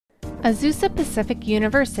Azusa Pacific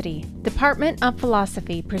University, Department of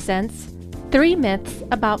Philosophy presents 3 Myths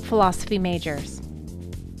About Philosophy Majors.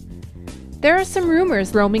 There are some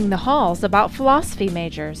rumors roaming the halls about philosophy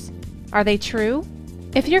majors. Are they true?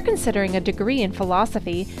 If you're considering a degree in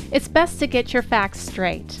philosophy, it's best to get your facts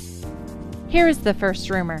straight. Here is the first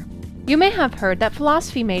rumor. You may have heard that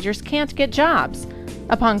philosophy majors can't get jobs.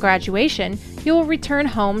 Upon graduation, you will return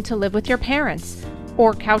home to live with your parents,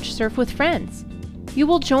 or couch surf with friends. You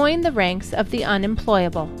will join the ranks of the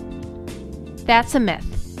unemployable. That's a myth.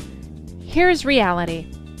 Here's reality.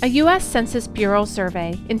 A U.S. Census Bureau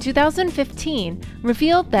survey in 2015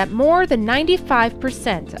 revealed that more than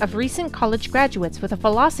 95% of recent college graduates with a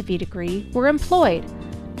philosophy degree were employed.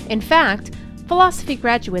 In fact, philosophy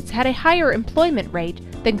graduates had a higher employment rate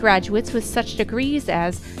than graduates with such degrees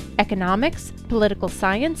as economics, political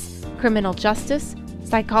science, criminal justice,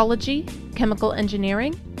 psychology, chemical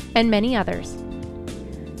engineering, and many others.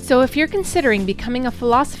 So if you're considering becoming a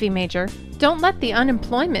philosophy major, don't let the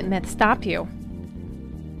unemployment myth stop you.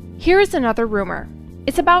 Here is another rumor.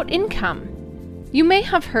 It's about income. You may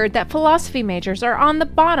have heard that philosophy majors are on the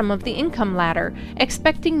bottom of the income ladder,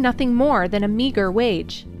 expecting nothing more than a meager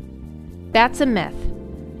wage. That's a myth.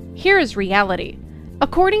 Here is reality.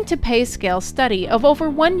 According to PayScale's study of over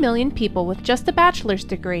 1 million people with just a bachelor's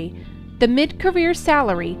degree, the mid-career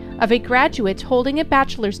salary of a graduate holding a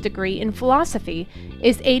bachelor's degree in philosophy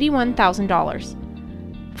is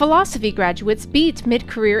 $81,000. Philosophy graduates beat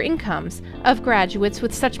mid-career incomes of graduates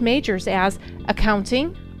with such majors as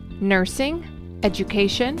accounting, nursing,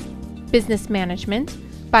 education, business management,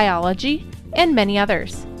 biology, and many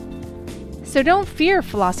others. So don't fear,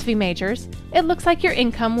 philosophy majors. It looks like your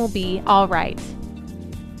income will be all right.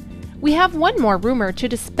 We have one more rumor to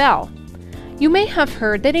dispel. You may have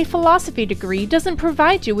heard that a philosophy degree doesn't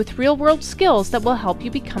provide you with real-world skills that will help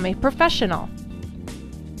you become a professional.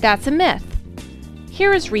 That's a myth.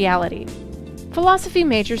 Here is reality. Philosophy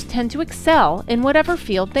majors tend to excel in whatever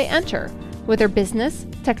field they enter, whether business,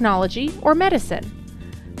 technology, or medicine.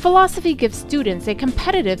 Philosophy gives students a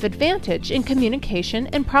competitive advantage in communication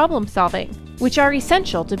and problem solving, which are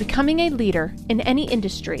essential to becoming a leader in any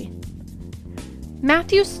industry.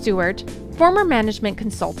 Matthew Stewart, former management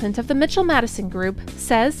consultant of the Mitchell-Madison Group,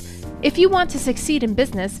 says, if you want to succeed in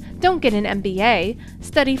business, don't get an MBA,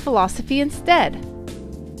 study philosophy instead.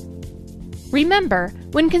 Remember,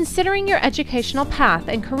 when considering your educational path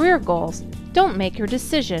and career goals, don't make your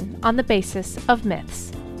decision on the basis of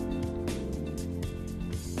myths.